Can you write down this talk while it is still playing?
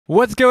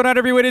What's going on,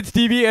 everyone? It's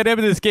TV, and I'm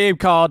in this game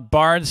called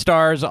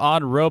Barnstars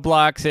on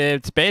Roblox.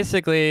 It's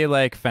basically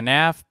like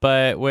FNAF,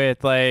 but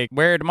with like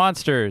weird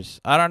monsters.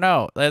 I don't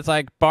know. It's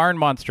like barn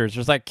monsters.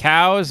 There's like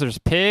cows, there's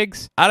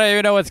pigs. I don't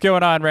even know what's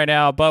going on right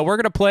now, but we're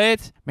gonna play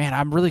it. Man,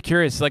 I'm really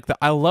curious. Like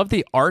I love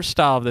the art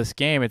style of this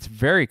game. It's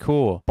very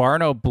cool.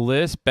 Barno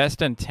Bliss,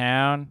 best in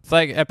town. It's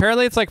like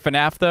apparently it's like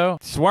FNAF though.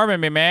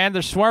 Swarming me, man.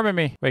 They're swarming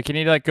me. Wait, can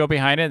you like go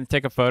behind it and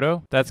take a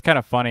photo? That's kind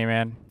of funny,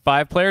 man.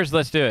 5 players,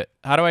 let's do it.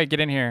 How do I get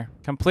in here?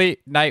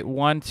 Complete night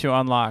 1 to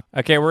unlock.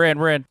 Okay, we're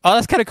in. Oh,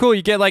 that's kind of cool.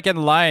 You get like in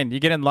line.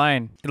 You get in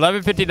line.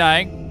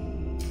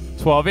 11:59,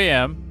 12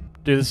 a.m.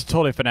 Dude, this is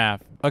totally FNAF.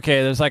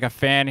 Okay, there's like a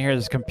fan here.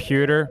 There's a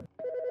computer.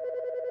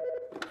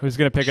 Who's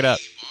gonna pick it up?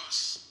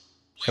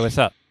 Hey, what's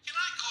up? Can I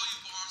call you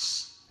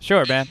boss?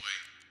 Sure, man. Anyway,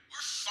 we're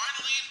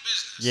finally in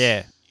business. Yeah.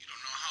 You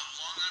don't know how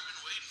long I've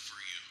been waiting for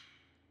you.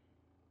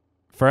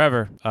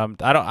 Forever.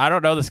 I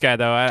don't know this guy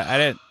though. I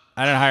didn't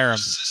hire him.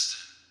 Assistant.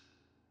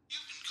 You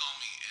can call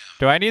me M.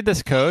 Do I need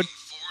this code? Looking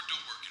forward to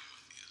working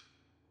with you.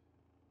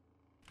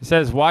 It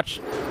says watch.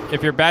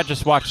 If you're bad,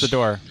 just watch the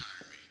door. Hire me.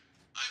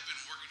 I've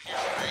been working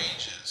here for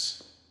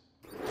ages.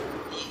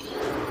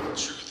 Oh, the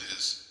truth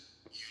is,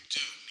 you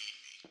do need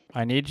me.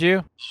 I need you.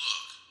 Look,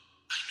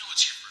 I know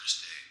it's your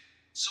first day,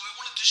 so I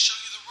wanted to show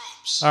you the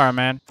ropes. All right,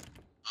 man.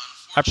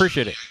 I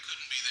appreciate it. I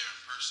couldn't be there in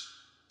person,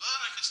 but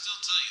I can still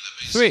tell you the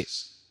basics. Sweet.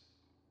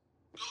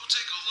 Go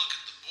take a look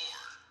at the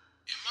board.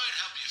 It might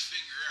help you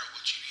figure out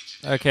what you need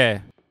to do. Okay.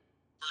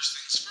 First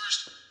things first,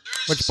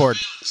 there is Which a board?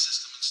 surveillance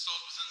system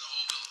installed within the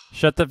whole building.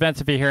 Shut the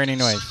vents if you hear any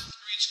noise. Silent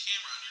through each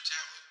camera on your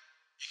tablet.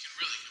 It can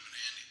really come in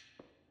handy.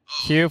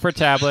 Oh, Q for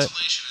tablet.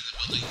 ventilation in the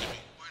building can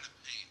be quite a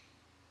pain.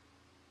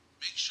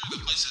 Make sure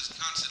the place has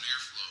constant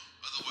airflow,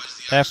 otherwise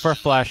the F for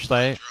oxygen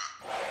flashlight. will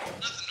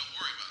drop. Nothing to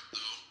worry about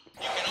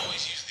though. You can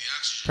always use the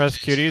oxygen. Press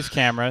tanks Q to use in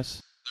there.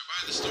 cameras. They're by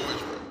the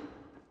storage room.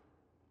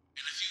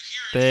 And if you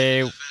hear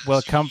They anything in the vents,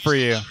 will come use for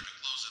the you. lever to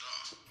close it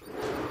off.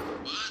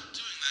 But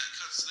doing that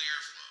cuts the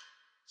airflow,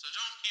 so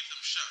don't keep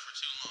them shut for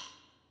too long.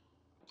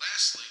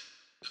 Lastly,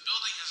 the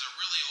building has a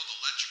really old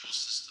electrical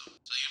system,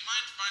 so you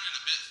might find it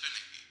a bit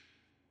finicky.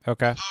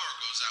 Okay. Power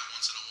goes out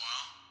once in a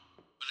while,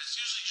 but it's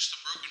usually just a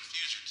broken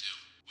fuse or two.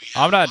 We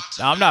I'm have not. lots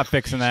of I'm not backup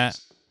fixing that.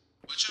 fuses,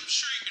 which I'm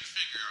sure you can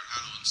figure out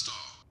how to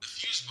install. The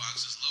fuse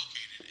box is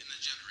located in the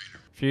generator.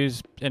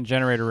 Fuse in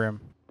generator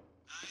room.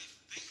 I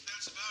think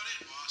that's about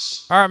it,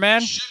 boss. All right,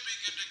 man. Should be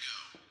good to go.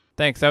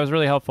 Thanks. That was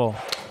really helpful.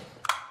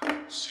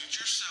 Suit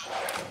yourself,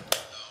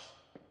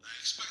 though. I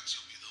expect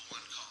you'll be the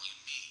one calling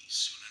me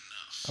soon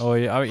enough. Oh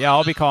yeah.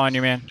 I'll be calling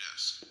you, man.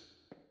 Yes.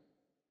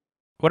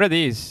 What are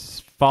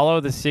these?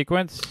 Follow the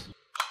sequence.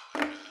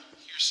 Here's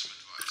some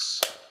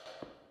advice.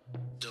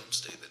 Don't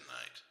stay the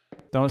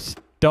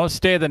night. Don't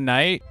stay the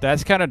night.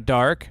 That's kind of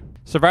dark.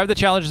 Survive the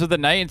challenges of the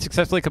night and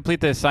successfully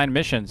complete the assigned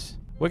missions.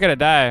 We're gonna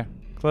die.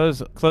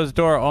 Close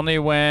door only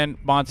when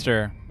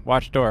monster.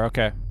 Watch door.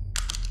 Okay.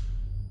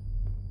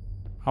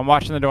 I'm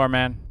watching the door,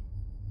 man.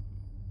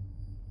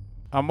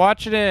 I'm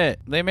watching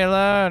it. Leave me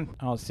alone.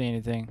 I don't see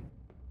anything.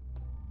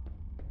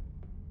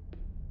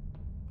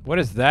 What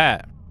is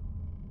that?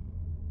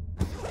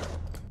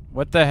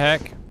 What the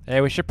heck?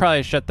 Hey, we should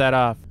probably shut that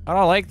off. I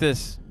don't like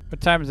this.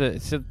 What time is it?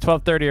 It's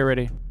 12:30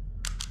 already.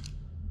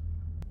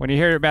 When you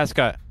hear your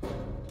mascot,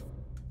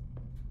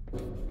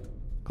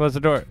 close the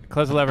door.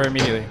 Close the lever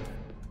immediately.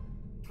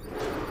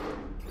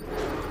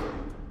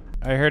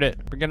 I heard it.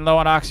 We're getting low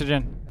on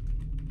oxygen.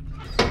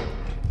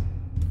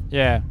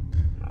 Yeah.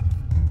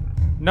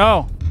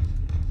 No.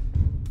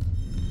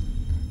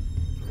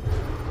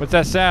 What's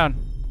that sound?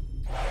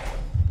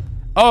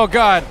 Oh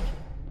God.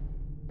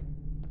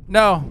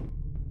 No.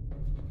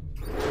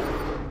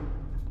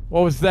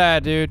 What was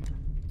that, dude?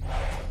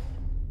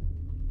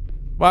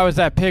 Why was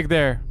that pig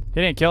there?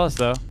 He didn't kill us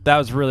though. That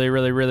was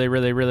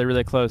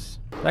really close.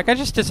 That guy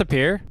just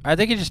disappeared? I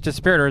think he just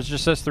disappeared, or it's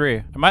just us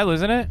 3. Am I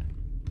losing it?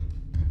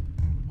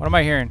 What am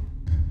I hearing?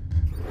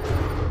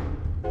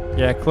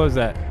 Yeah, close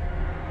that.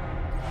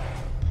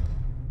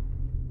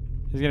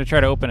 He's gonna try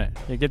to open it.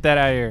 Yeah, get that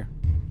out of here.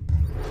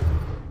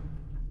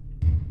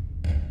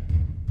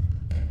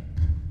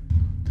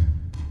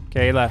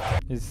 Okay, he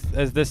left. He's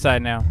this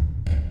side now.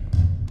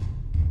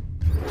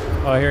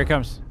 Oh, here he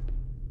comes.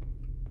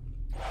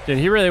 Dude,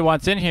 he really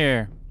wants in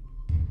here.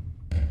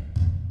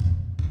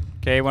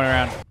 Okay, he went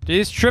around. Dude,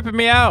 he's tripping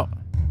me out.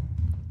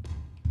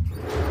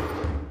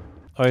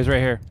 Oh, he's right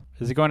here.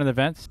 Is he going to the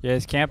vents? Yeah,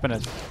 he's camping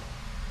us.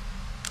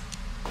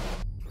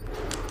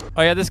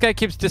 Oh yeah, this guy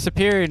keeps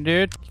disappearing,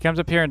 dude. He comes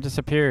up here and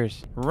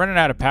disappears. We're running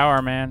out of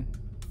power, man.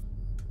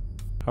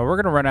 Oh, we're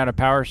gonna run out of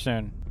power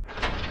soon.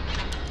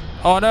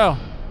 Oh no.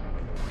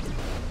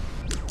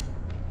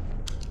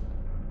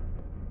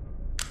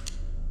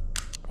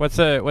 What's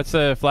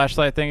the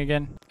flashlight thing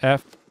again?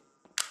 F.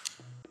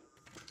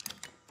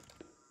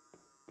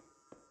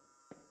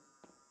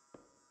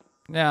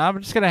 Yeah, I'm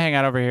just gonna hang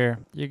out over here.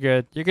 You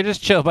good? You can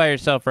just chill by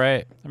yourself,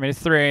 right? I mean, it's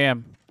 3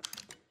 a.m.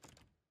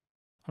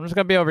 I'm just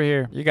gonna be over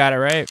here. You got it,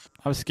 right?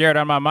 I'm scared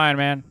out of my mind,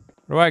 man.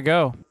 Where do I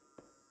go?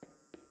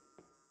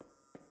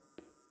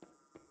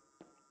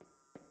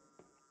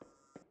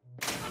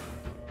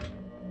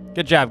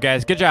 Good job,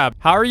 guys. Good job.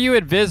 How are you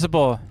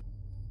invisible?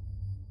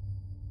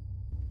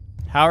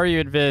 How are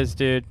you invis,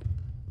 dude?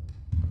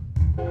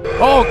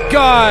 Oh,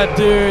 God,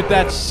 dude.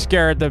 That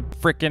scared the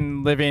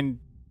freaking living...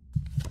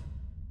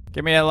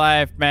 Give me a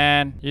life,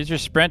 man. Use your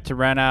sprint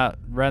to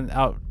outrun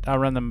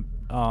them.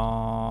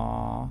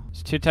 Aww.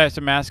 There's 2 types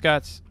of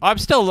mascots. Oh, I'm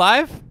still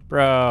alive?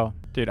 Bro.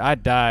 Dude, I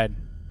died.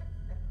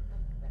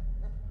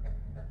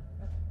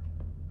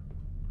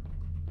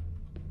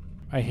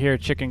 I hear a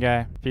chicken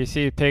guy. Do you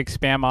see pig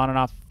spam on and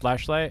off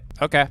flashlight?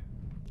 Okay.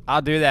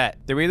 I'll do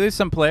that. Did we lose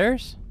some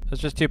players? There's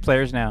just 2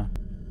 players now.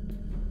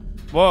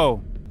 Whoa.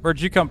 Where'd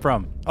you come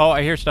from? Oh,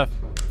 I hear stuff.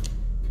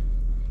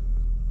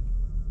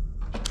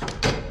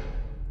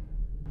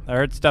 I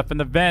heard stuff in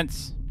the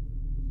vents.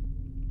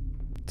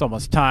 It's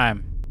almost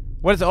time.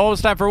 What is it?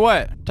 Almost time for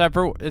what? Time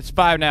for... It's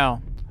 5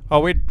 now. Oh,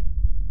 we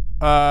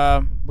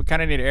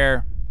kind of need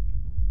air.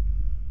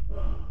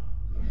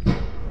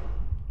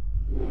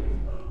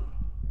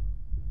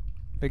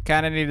 We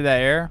kind of needed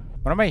that air.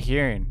 What am I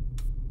hearing?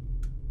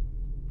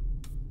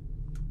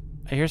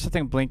 I hear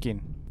something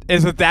blinking.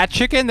 Is it that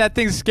chicken? That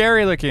thing's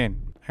scary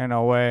looking. Ain't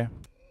no way.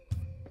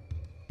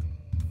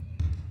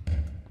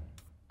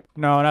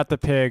 No, not the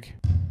pig.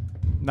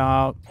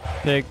 No,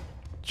 pig.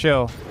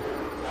 Chill.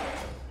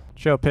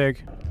 Chill,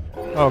 pig.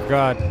 Oh,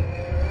 God.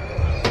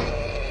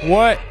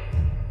 What?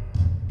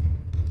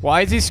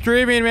 Why is he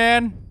screaming,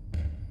 man?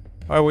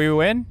 Oh, we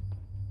win?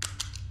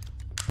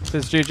 This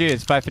is GG.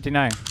 It's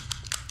 5:59.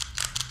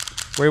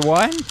 We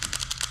won?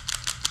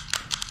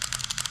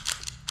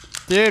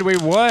 Dude, we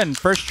won.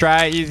 First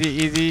try. Easy,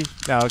 easy.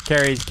 No,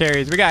 carries.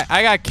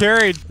 I got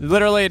carried.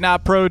 Literally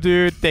not pro,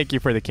 dude. Thank you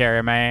for the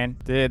carry, man.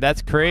 Dude,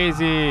 that's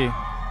crazy.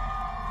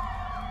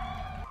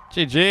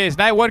 GG's.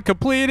 Night 1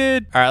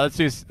 completed. All right,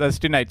 let's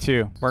do night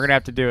 2. We're gonna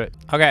have to do it.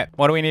 Okay,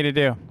 what do we need to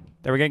do?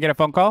 Are we gonna get a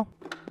phone call?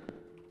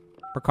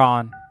 We're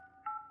calling.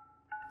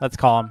 Let's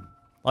call him.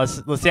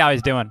 Let's see how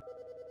he's doing.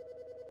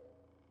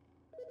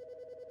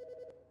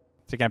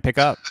 Is he gonna pick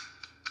up?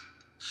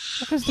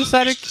 Just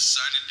decided to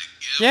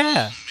give yeah. me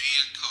a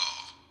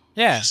call.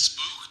 Yeah. You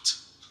spooked?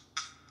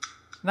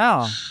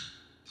 No.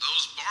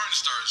 Those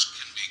Barnstars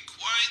can be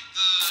quite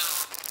the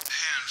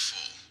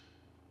handful.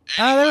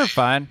 Oh, they were Anyway,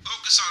 fine.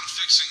 focus on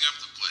fixing up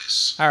the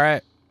place. All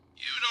right.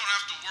 You don't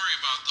have to worry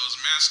about those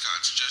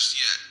mascots just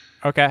yet.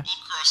 Okay.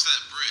 We'll cross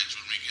that bridge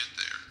when we get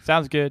there.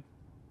 Sounds good.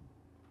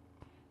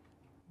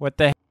 What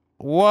the?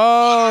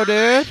 Whoa,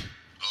 dude!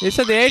 You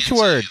said the H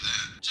word.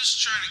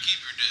 Just try to keep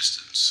your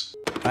distance.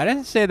 I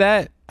didn't say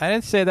that. I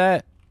didn't say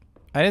that.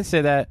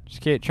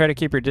 Just try to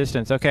keep your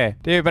distance. Okay,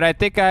 dude. But I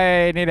think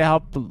I need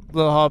a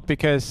little help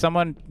because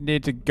someone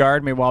needs to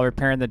guard me while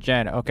repairing the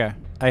gen. Okay.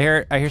 I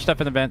hear stuff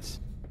in the vents.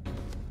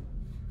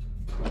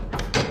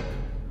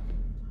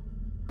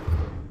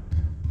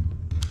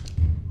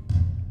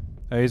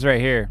 Oh, he's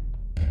right here.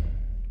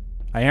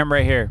 I am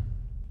right here.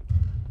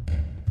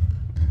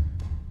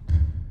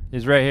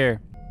 He's right here.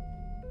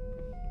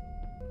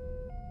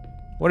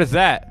 What is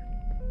that?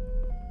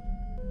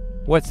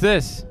 What's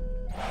this?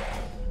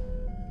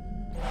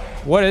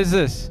 What is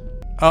this?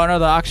 Oh no,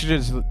 the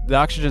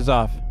oxygen's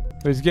off.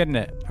 Who's getting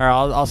it? All right,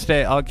 I'll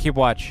stay. I'll keep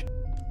watch.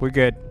 We're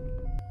good.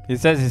 He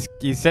says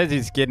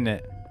he's getting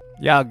it.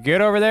 Y'all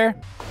good over there?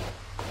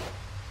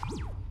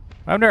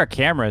 I wonder our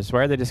cameras.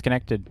 Why are they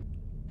disconnected?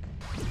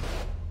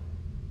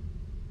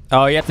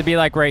 Oh, you have to be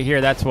like right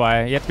here. That's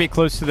why. You have to be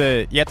close to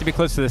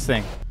this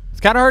thing. It's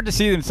kind of hard to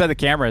see inside the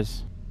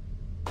cameras.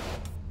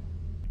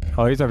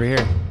 Oh, he's over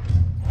here.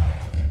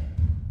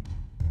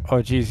 Oh,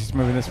 jeez, he's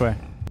moving this way.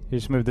 He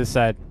just moved this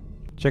side.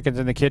 Chicken's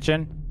in the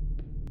kitchen.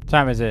 What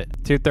time is it?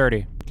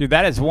 2:30. Dude,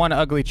 that is one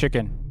ugly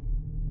chicken.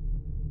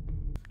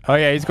 Oh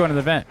yeah, he's going to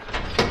the vent.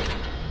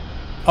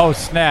 Oh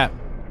snap.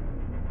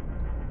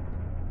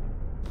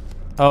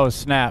 Oh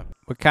snap.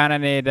 We kind of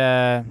need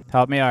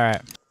help me. All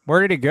right.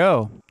 Where did he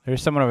go?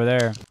 There's someone over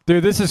there.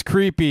 Dude, this is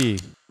creepy.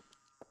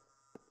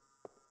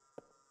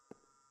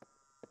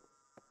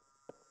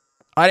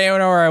 I didn't even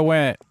know where I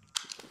went.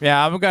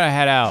 Yeah, I'm gonna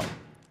head out.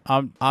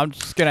 I'm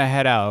just gonna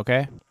head out,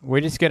 okay? We're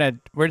just gonna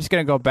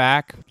go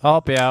back. I'll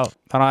help you out.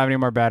 I don't have any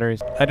more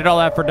batteries. I did all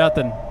that for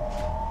nothing.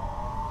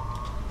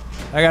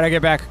 I gotta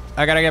get back.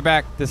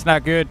 This is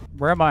not good.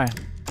 Where am I?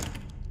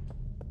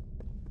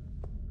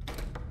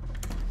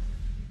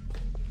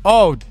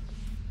 Oh,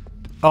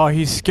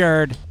 he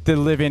scared the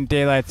living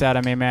daylights out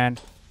of me, man.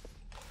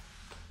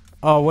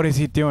 Oh, what is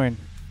he doing?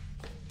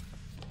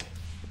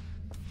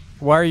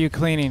 Why are you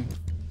cleaning?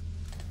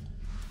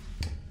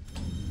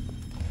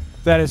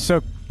 That is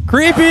so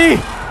creepy!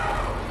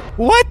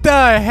 What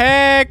the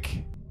heck?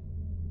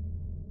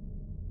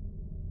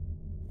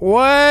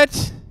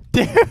 What?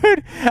 Dude,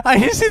 I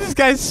just see this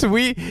guy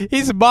sweet.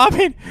 He's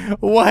mopping.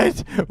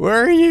 What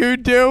were you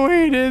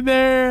doing in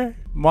there?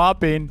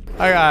 Mopping.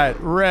 I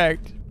got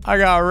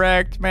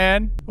wrecked,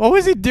 man. What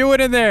was he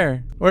doing in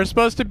there? We're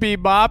supposed to be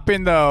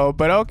mopping though,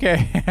 but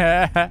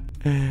okay.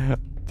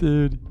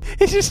 Dude,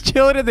 he's just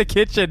chilling in the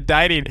kitchen,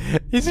 dining.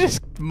 He's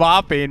just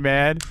mopping,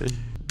 man.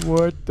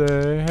 What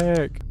the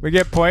heck? We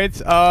get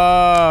points?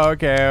 Oh,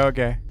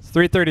 okay.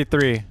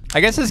 3:33.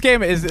 I guess this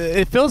game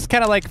it feels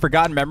kind of like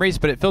Forgotten Memories,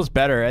 but it feels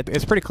better.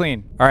 It's pretty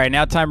clean. All right,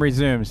 now time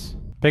resumes.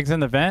 Pigs in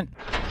the vent.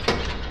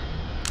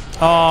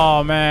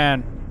 Oh,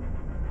 man.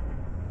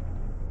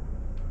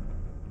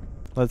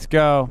 Let's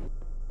go.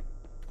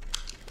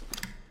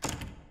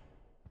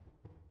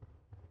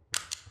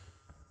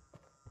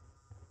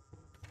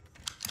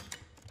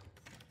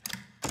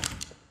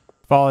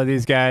 Follow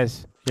these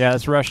guys. Yeah,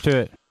 let's rush to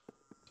it.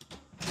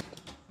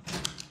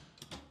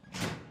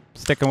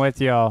 Sticking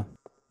with y'all.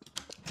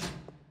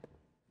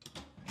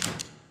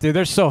 Dude,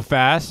 they're so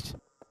fast.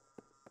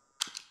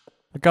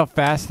 Look how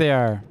fast they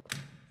are.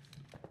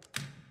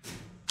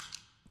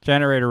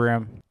 Generator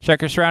room.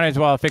 Check your surroundings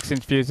while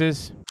fixing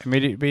fuses.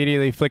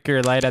 Immediately flicker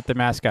your light at the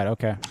mascot.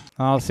 Okay.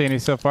 I don't see any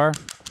so far.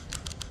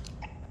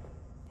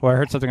 Oh, I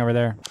heard something over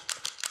there.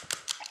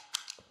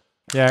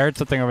 Yeah, I heard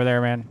something over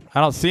there, man.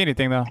 I don't see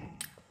anything, though.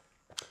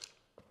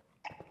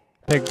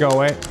 Pig, go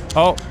away.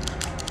 Oh.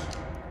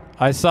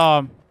 I saw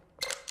him.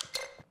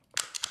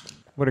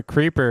 What a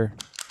creeper.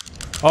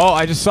 Oh,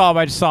 I just saw him.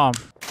 I just saw him.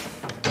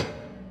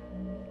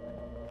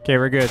 Okay,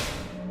 we're good.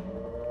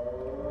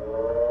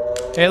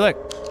 Hey,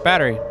 look.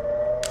 Battery.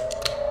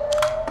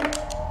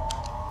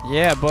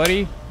 Yeah,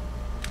 buddy.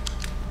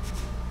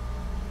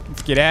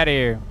 Let's get out of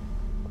here.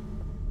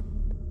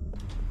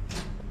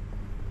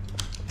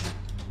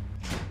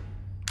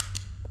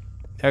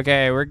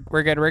 Okay, we're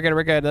good. We're good.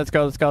 We're good. Let's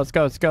go. Let's go. Let's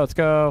go. Let's go. Let's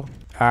go.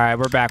 All right,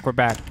 we're back. We're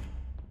back.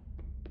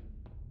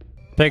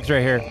 Pig's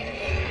right here.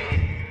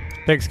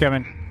 Pig's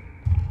coming.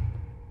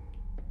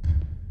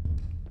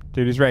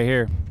 Dude, he's right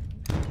here.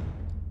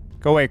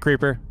 Go away,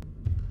 creeper.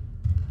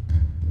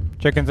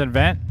 Chicken's in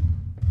vent.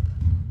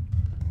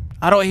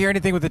 I don't hear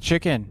anything with the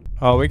chicken.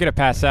 Oh, we're gonna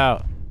pass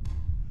out.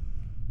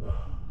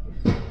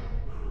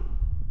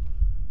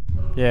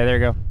 Yeah, there you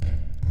go.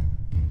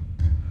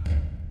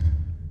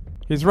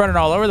 He's running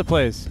all over the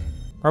place.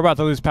 We're about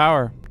to lose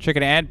power.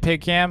 Chicken and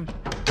pig cam.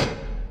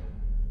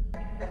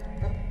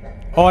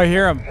 Oh, I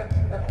hear him.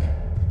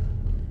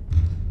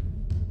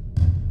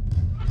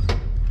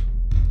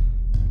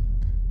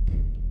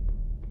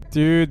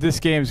 Dude, this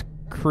game's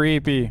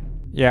creepy.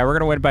 Yeah, we're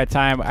gonna win by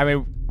time. I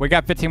mean, we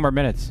got 15 more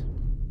minutes.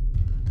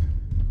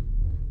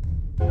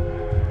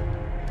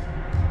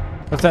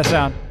 What's that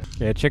sound?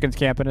 Yeah, chicken's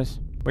camping us.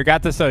 We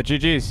got this though,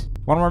 GG's.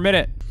 One more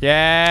minute.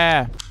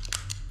 Yeah.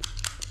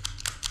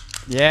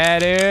 Yeah,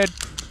 dude.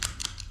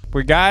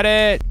 We got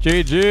it.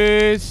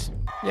 GG's.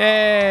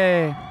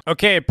 Yay.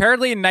 Okay,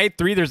 apparently in night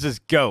 3 there's this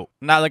goat.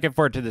 I'm not looking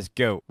forward to this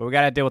goat, but we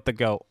gotta deal with the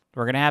goat.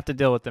 We're gonna have to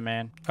deal with the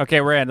man.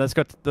 Okay, we're in. Let's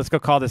go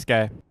call this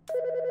guy.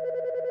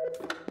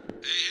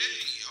 Hey,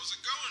 how's it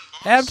going,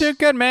 boss? Yeah, I'm doing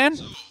good, man.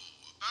 So, about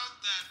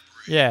that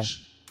bridge. Yeah.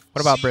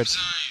 What about bridge?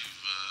 Seems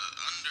I've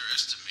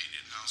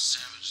underestimated how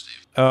savage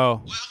they've Oh. Well,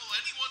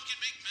 anyone can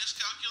make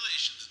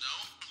miscalculations, no?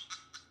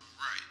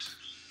 Right.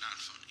 Not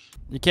funny.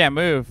 You can't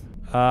move.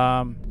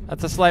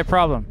 That's a slight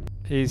problem.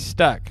 He's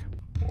stuck.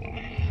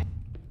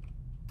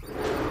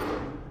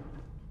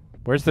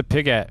 Where's the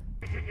pig at?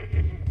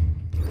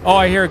 Oh,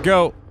 I hear a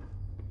goat.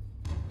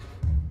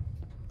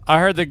 I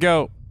heard the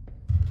goat.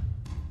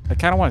 I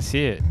kind of want to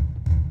see it.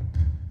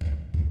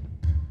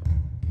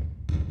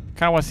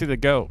 Kind of want to see the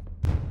goat.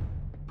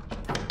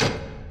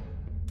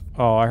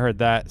 Oh, I heard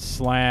that.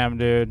 Slam,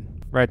 dude.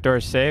 Right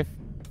door safe.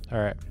 All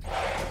right.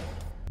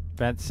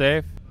 Vent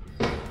safe.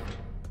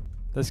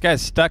 This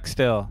guy's stuck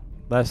still.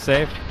 Left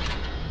safe.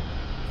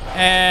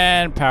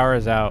 And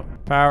power's out.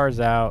 Power's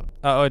out.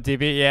 Uh-oh,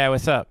 DB. Yeah,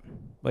 what's up?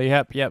 Well,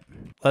 yep.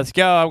 Let's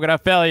go. I'm gonna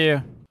fail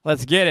you.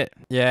 Let's get it.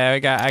 Yeah,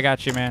 I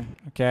got you, man.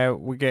 Okay,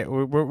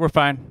 we're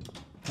fine.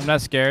 I'm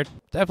not scared.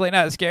 Definitely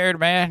not scared,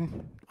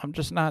 man. I'm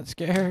just not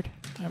scared.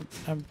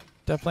 I'm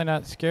definitely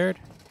not scared.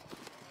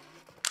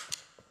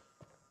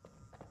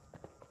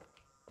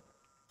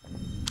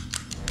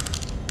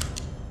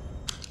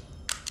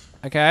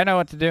 Okay, I know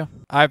what to do.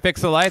 I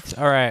fix the lights.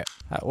 All right.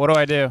 What do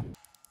I do?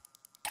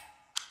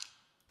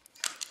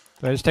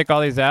 Do I just take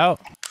all these out?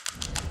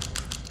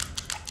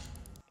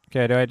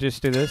 Okay, do I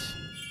just do this?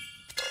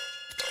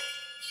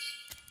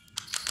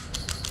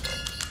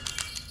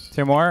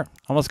 2 more.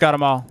 Almost got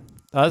them all.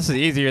 Oh, this is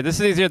easier. This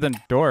is easier than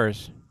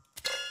doors.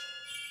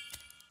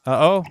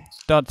 Uh-oh.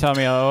 Don't tell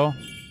me uh-oh.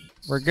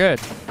 We're good.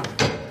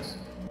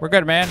 We're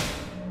good, man.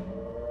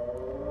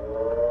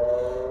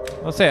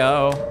 Don't say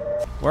uh-oh.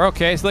 We're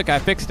okay. So look, I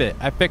fixed it.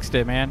 I fixed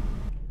it, man.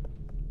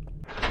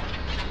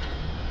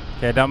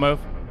 Okay, don't move.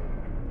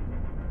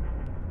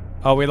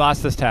 Oh, we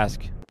lost this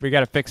task. We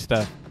gotta fix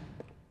stuff.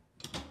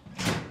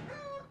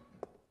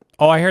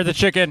 Oh, I hear the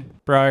chicken.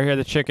 Bro, I hear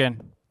the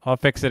chicken. I'll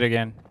fix it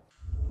again.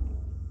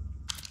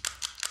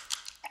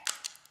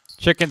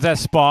 Chickens that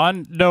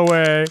spawn? No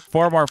way.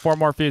 4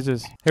 more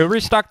fuses. Who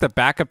restocked the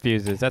backup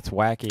fuses? That's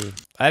wacky.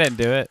 I didn't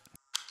do it.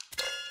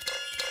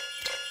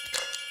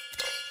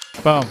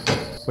 Boom.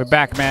 We're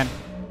back, man.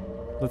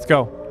 Let's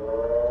go.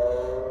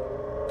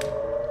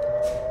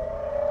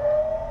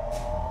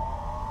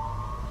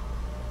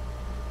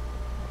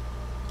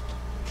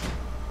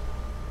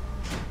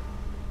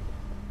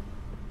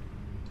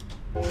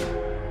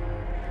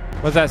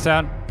 What's that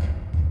sound?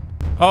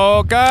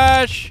 Oh,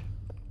 gosh.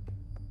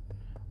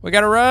 We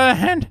gotta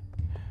run.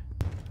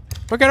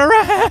 We gotta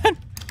run.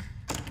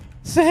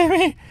 Save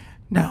me.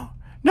 No.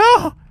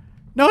 No.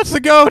 No, it's the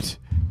goat.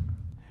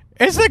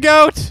 It's the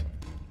goat.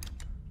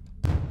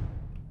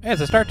 Hey,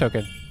 it's a star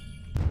token.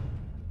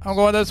 I'm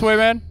going this way,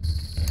 man.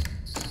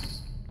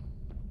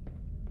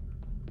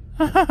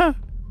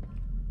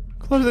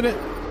 Closing it.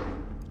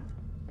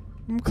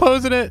 I'm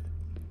closing it.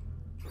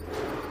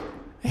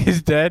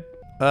 He's dead.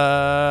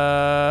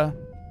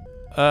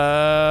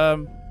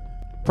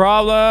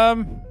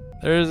 Problem.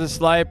 There's a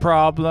slight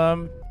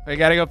problem. We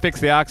gotta go fix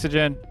the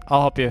oxygen.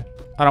 I'll help you.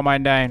 I don't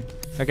mind dying.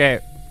 Okay.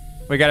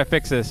 We gotta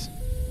fix this.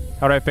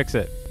 How do I fix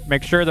it?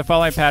 Make sure the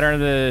following pattern of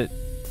the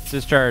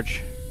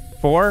discharge.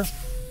 4,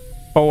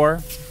 4,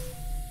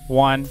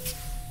 1,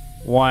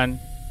 1.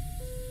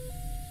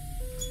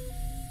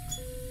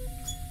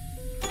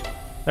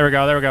 There we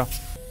go. There we go.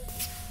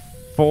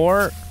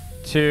 4,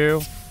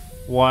 2,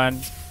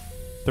 1,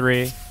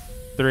 3,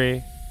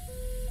 3.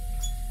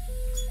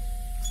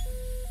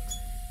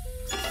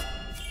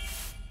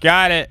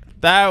 Got it.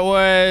 That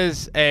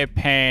was a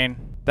pain.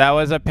 That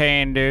was a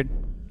pain, dude.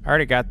 I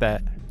already got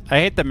that. I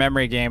hate the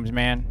memory games,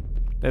 man.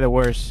 They're the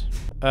worst.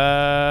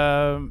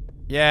 Yeah,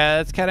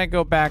 let's kind of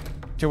go back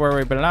to where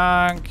we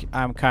belong.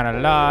 I'm kind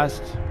of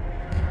lost.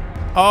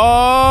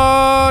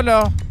 Oh,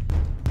 no.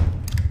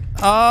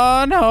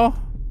 Oh, no.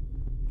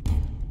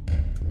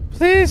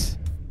 Please.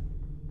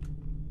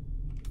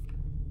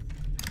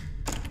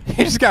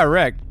 He just got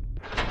wrecked.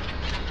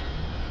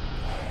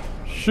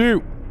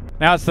 Shoot.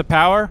 Now it's the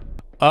power.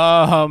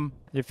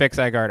 You fix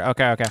that guard.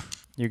 Okay, okay.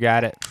 You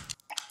got it.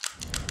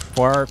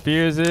 4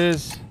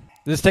 fuses.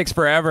 This takes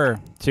forever.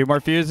 2 more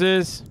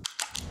fuses.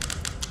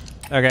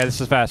 Okay, this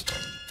is fast.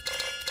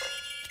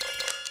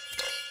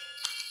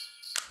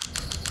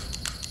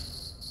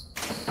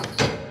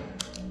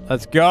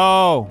 Let's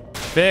go.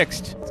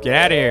 Fixed. Let's get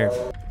out of here.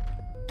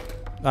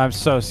 I'm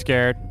so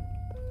scared.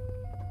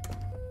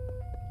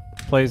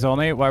 Plays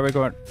only. Why are we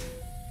going?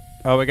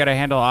 Oh, we gotta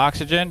handle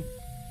oxygen.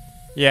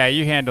 Yeah,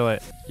 you handle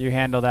it. You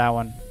handle that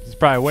one. It's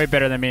probably way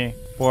better than me.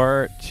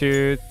 4,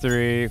 2,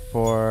 3,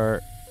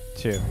 4,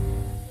 2.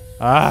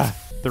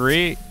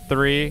 3,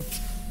 3,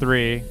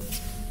 3,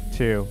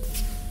 2,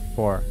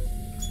 4.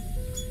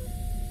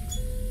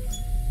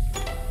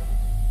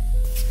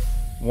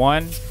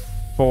 1,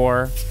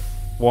 4,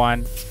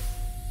 1,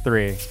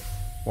 3,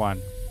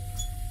 1.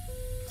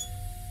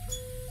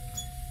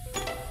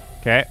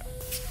 Okay.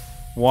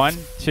 1,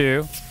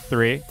 2,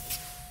 3,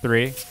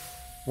 3,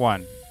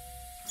 1.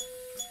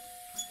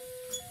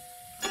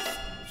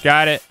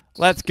 Got it.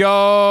 Let's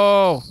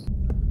go.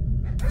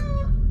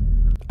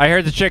 I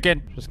heard the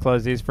chicken. Just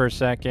close these for a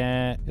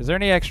second. Is there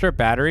any extra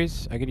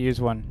batteries? I could use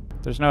one.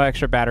 There's no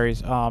extra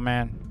batteries. Oh,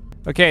 man.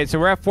 Okay, so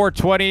we're at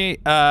 420.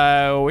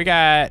 We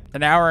got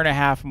an hour and a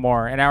half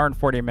more. An hour and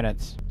 40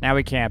 minutes. Now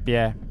we camp,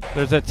 yeah.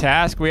 There's a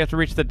task. We have to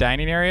reach the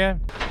dining area.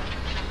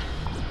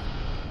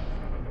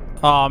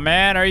 Oh,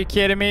 man. Are you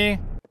kidding me?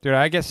 Dude,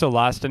 I get so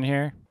lost in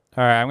here.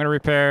 All right, I'm going to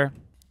repair.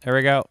 There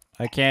we go.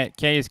 I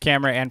can't use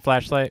camera and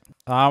flashlight.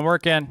 I'm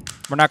working.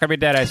 We're not going to be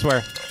dead, I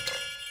swear.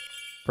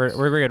 We're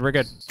good. We're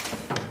good.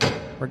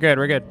 We're good.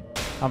 We're good.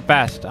 I'm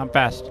fast. I'm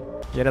fast.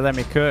 You gotta let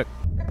me cook.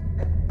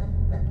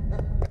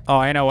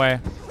 Oh, ain't no way.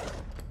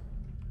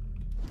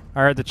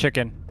 I heard the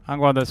chicken. I'm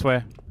going this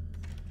way.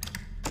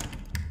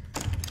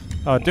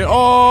 Oh, dude.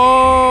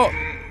 Oh!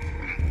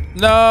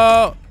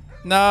 No.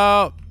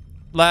 No.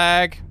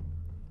 Lag.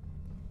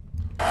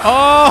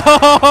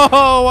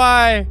 Oh,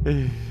 why?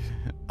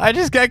 I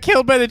just got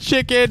killed by the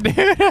chicken,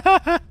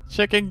 dude.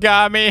 Chicken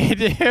got me,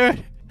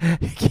 dude.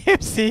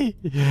 Can't see.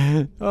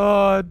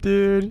 Oh,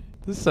 dude.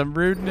 This is some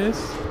rudeness.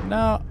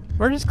 No,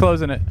 we're just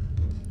closing it.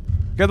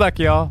 Good luck,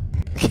 y'all.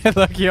 Good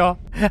luck, y'all.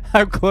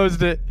 I've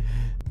closed it.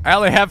 I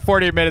only have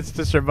 40 minutes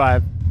to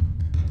survive.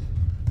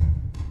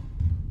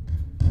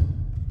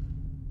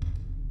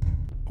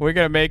 We're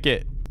gonna make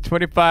it.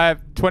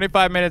 25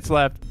 minutes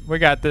left. We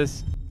got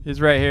this.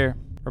 He's right here.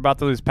 We're about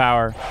to lose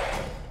power.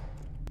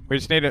 We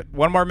just need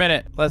one more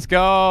minute. Let's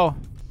go.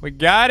 We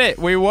got it.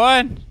 We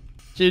won.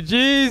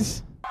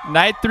 GG's.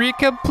 Night 3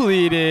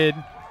 completed.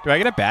 Do I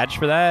get a badge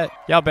for that?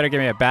 Y'all better give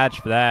me a badge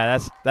for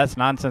that. That's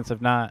nonsense if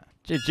not.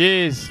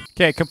 GG's.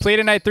 Okay,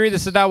 completed night 3.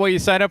 This is not what you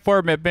signed up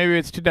for. Maybe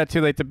it's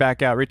too late to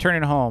back out.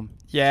 Returning home.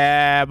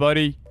 Yeah,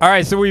 buddy. All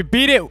right, so we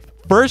beat it.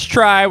 First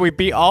try. We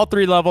beat all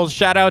 3 levels.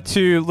 Shout out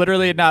to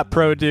Literally Not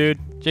Pro, dude.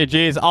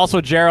 GG's.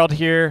 Also, Gerald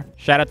here.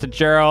 Shout out to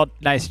Gerald.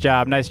 Nice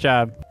job. Nice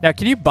job. Now,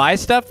 can you buy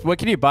stuff? What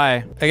can you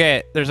buy?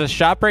 Okay, there's a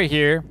shop right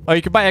here. Oh,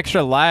 you can buy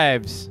extra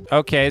lives.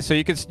 Okay, so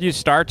you can use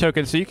star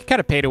tokens. So you can kind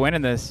of pay to win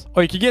in this.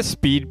 Oh, you can get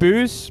speed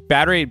boost.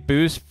 Battery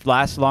boost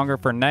lasts longer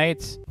for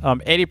nights.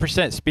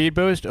 80% speed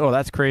boost. Oh,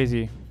 that's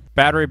crazy.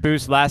 Battery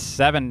boost lasts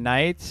 7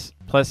 nights.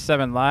 Plus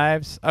 7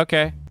 lives.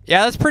 Okay.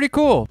 Yeah, that's pretty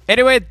cool.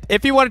 Anyway,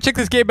 if you want to check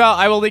this game out,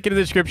 I will link it in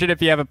the description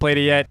if you haven't played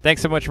it yet.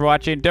 Thanks so much for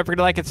watching. Don't forget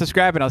to like and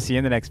subscribe, and I'll see you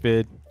in the next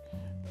vid.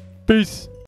 Peace.